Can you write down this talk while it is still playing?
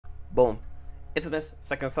Boom. Infamous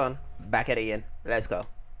Second Son, back at it again. Let's go.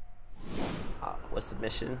 What's the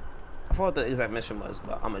mission? I forgot what the exact mission was,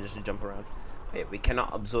 but I'm gonna just jump around. Wait, we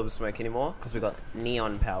cannot absorb smoke anymore because we got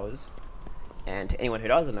neon powers. And to anyone who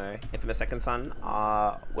doesn't know, Infamous Second Son,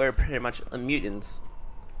 we're pretty much mutants.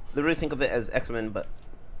 Literally think of it as X-Men, but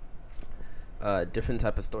different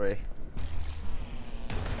type of story.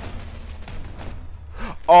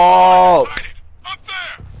 Oh! Up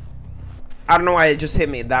there! I don't know why it just hit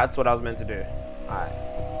me. That's what I was meant to do. Alright.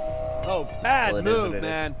 Oh, bad Well, move,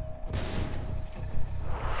 man.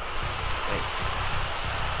 Wait.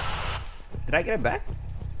 Did I get it back?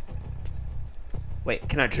 Wait,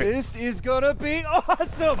 can I trick? This is gonna be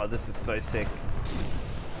awesome. Oh, this is so sick.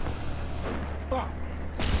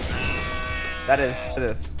 That is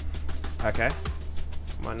this. Okay.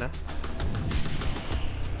 Come on now.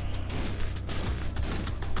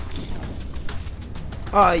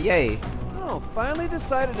 Oh, yay. Oh, finally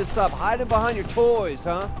decided to stop hiding behind your toys,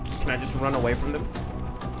 huh? Can I just run away from them?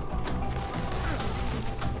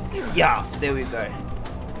 Yeah, there we go.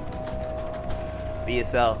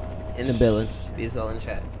 BSL in the building. BSL in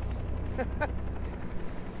chat.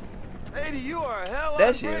 Lady, you are hell There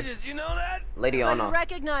on she is. bridges, you know that? Lady So Honor. you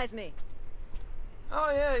recognize me?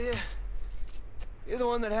 Oh, yeah. You're the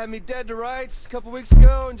one that had me dead to rights a couple weeks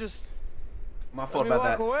ago and just My let fault me about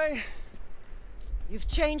walk that. away? You've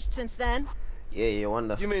changed since then. Yeah, you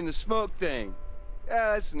wonder. You mean the smoke thing?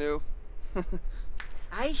 Yeah, that's new.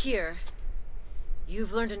 I hear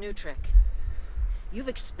you've learned a new trick. You've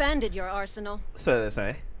expanded your arsenal. So they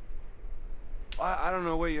say. I don't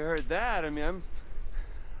know where you heard that. I mean,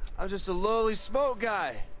 I'm just a lowly smoke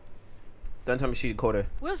guy. Don't tell me she caught her.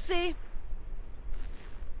 We'll see.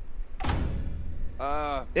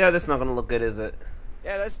 Yeah, that's not gonna look good, is it?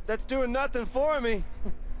 Yeah, that's doing nothing for me.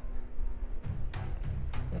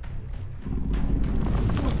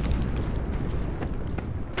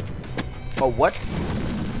 Oh, what?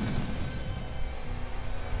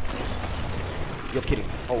 You're kidding.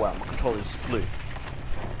 Oh wow, my controller just flew.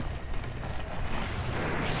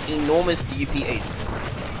 Enormous DPH.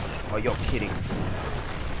 Oh, you're kidding.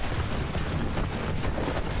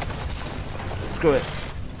 Screw it.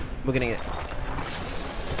 We're getting it.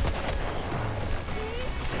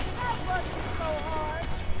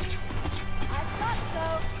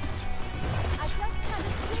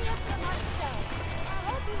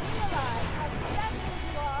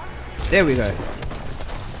 There we go.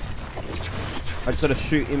 I just gotta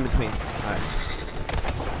shoot in between. Alright.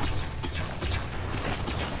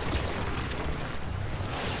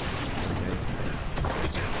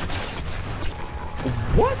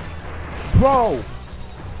 What? Bro!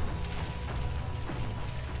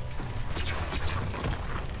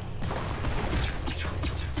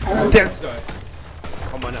 Let's go.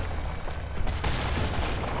 Come on up.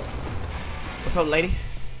 What's up, lady?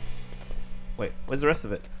 Wait, where's the rest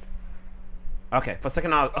of it? Okay, for a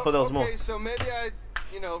second I thought there was more. Okay, so maybe I,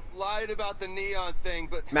 lied about the neon thing,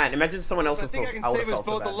 but Man, imagine someone else was I think talking. I I can would have save us felt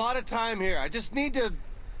so both bad. a lot of time here. I just need to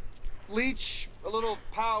leech a little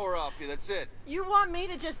power off you. That's it. You want me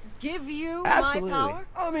to just give you Absolutely. my power?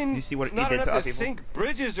 I mean, You see what not you did enough to to other people? sink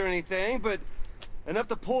bridges or anything, but enough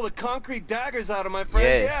to pull the concrete daggers out of my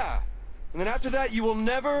friends. Yeah. And then after that, you will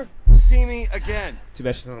never see me again. Too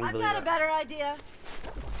bad she doesn't I've believe got a that. better idea.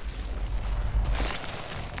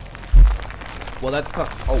 Well, that's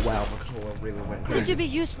tough. Oh wow, my controller really went Since crazy. you'd be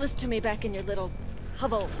useless to me back in your little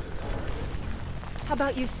hovel, how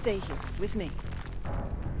about you stay here with me? I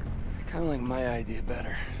kind of like my idea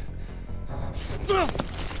better.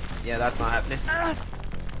 Yeah, that's not happening.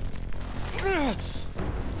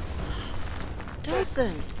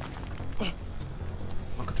 Dawson,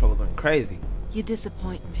 My controller going crazy. you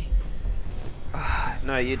disappoint me.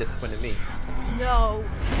 No, you disappointed me. No.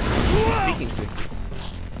 Who's she speaking to?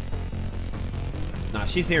 Nah,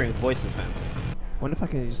 she's hearing voices, fam. Wonder if I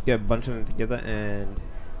can just get a bunch of them together and...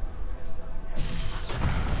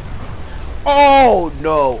 Oh,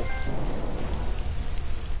 no!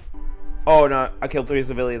 Oh, no. I killed 3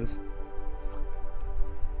 civilians.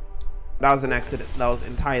 That was an accident. That was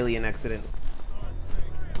entirely an accident.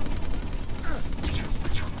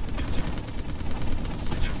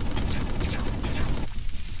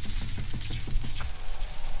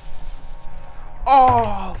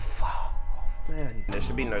 Oh, fuck. Man, there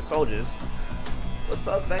should be no soldiers. What's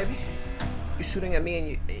up, baby? You shooting at me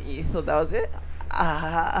and you thought that was it?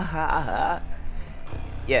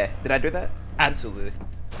 Yeah, did I do that? Absolutely.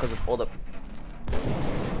 Because of all the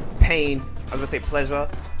pain, I was gonna say pleasure,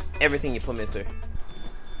 everything you put me through.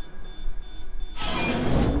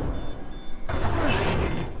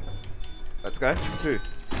 Let's go. 2.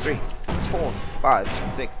 3, 4,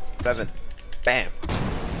 5, 6, 7. Bam.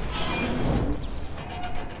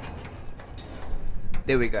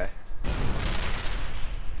 There we go.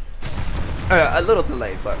 A little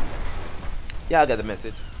delayed, but yeah, I get the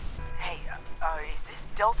message. Hey, is this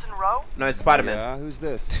Delson Rowe? No, it's Spider-Man. Yeah, who's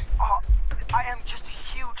this? I am just a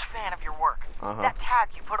huge fan of your work. That tag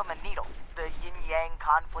you put on the needle, the yin-yang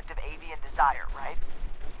conflict of avian desire, right?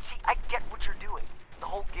 See, I get what you're doing. The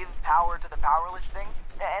whole give power to the powerless thing,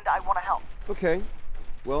 and I want to help. Okay.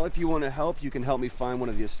 Well, if you want to help, you can help me find one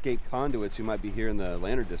of the escaped conduits who might be here in the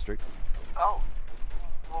Lantern District. Oh.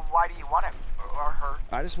 Well, why do you want him? Or her?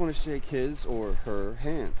 I just want to shake his or her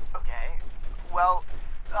hand. Okay. Well,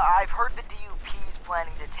 I've heard the DUP is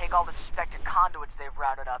planning to take all the suspected conduits they've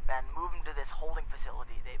rounded up and move them to this holding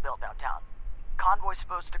facility they built downtown. Convoy's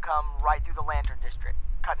supposed to come right through the Lantern District,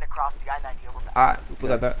 cutting across the I-90 overpass. Alright, we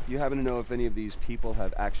got that. You happen to know if any of these people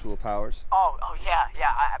have actual powers? Oh yeah,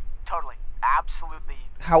 totally. Absolutely.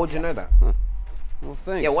 How would you know that? Huh. Well,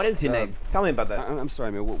 thanks. Yeah, what is your name? Tell me about that. I'm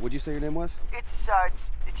sorry, man. What'd you say your name was? It's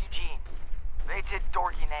Eugene. It's a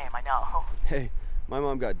dorky name, I know. Hey, my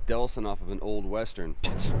mom got Delson off of an old western.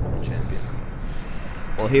 I'm a champion.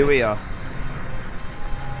 Well, here we are.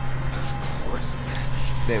 Of course.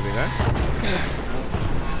 There we go.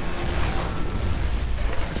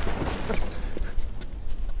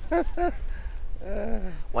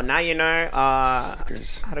 Well, now you know how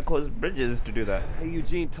to cause bridges to do that. Hey,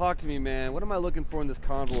 Eugene, talk to me, man. What am I looking for in this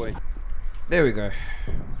convoy? There we go.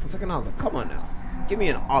 For a second, I was like, come on now. Give me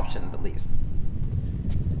an option at least.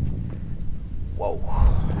 Whoa.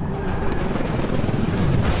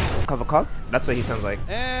 Cover cop? That's what he sounds like.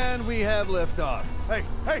 And we have liftoff. Hey,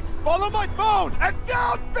 follow my phone and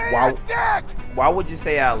don't be Wow. a dick! Why would you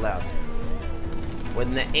say it out loud?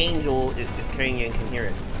 When the angel is carrying you and can hear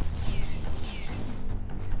it.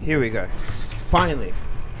 Here we go. Finally.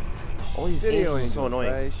 All these angels are so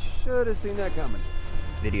annoying. I should have seen that coming.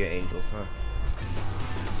 Video angels, huh?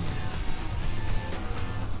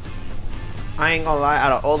 I ain't gonna lie,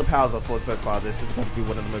 out of all the powers I've fought so far, this is going to be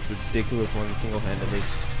one of the most ridiculous ones single-handedly.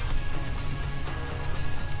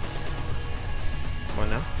 Come on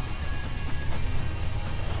now.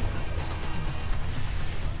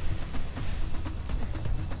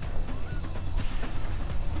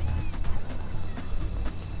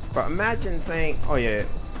 But imagine saying, oh yeah,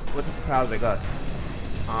 what type of powers they got?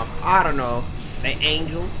 I don't know. They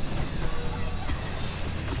angels?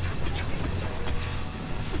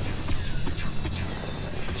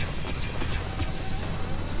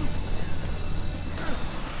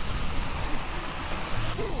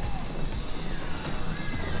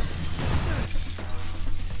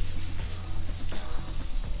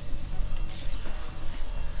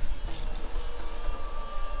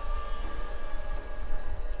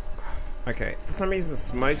 Okay, for some reason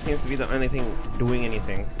smoke seems to be the only thing doing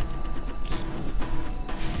anything.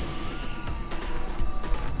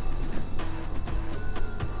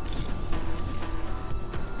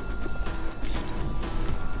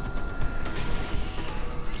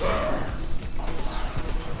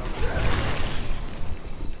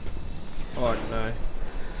 Oh no.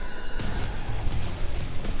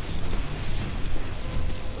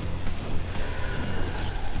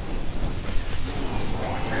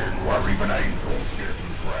 Where even angels get to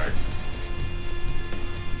drag.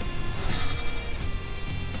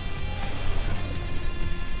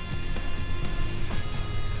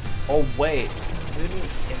 Oh wait, didn't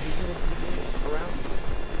every single TV around?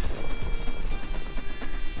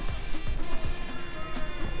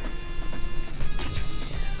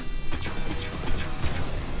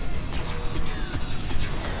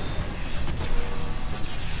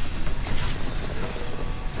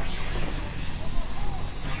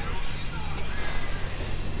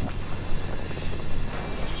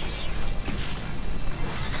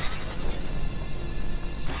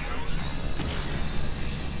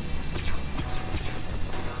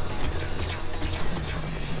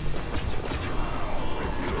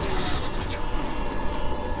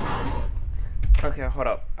 Okay, hold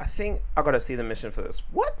up. I think I gotta see the mission for this.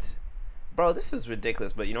 What? Bro, this is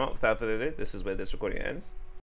ridiculous, but you know what? Without further ado, this is where this recording ends.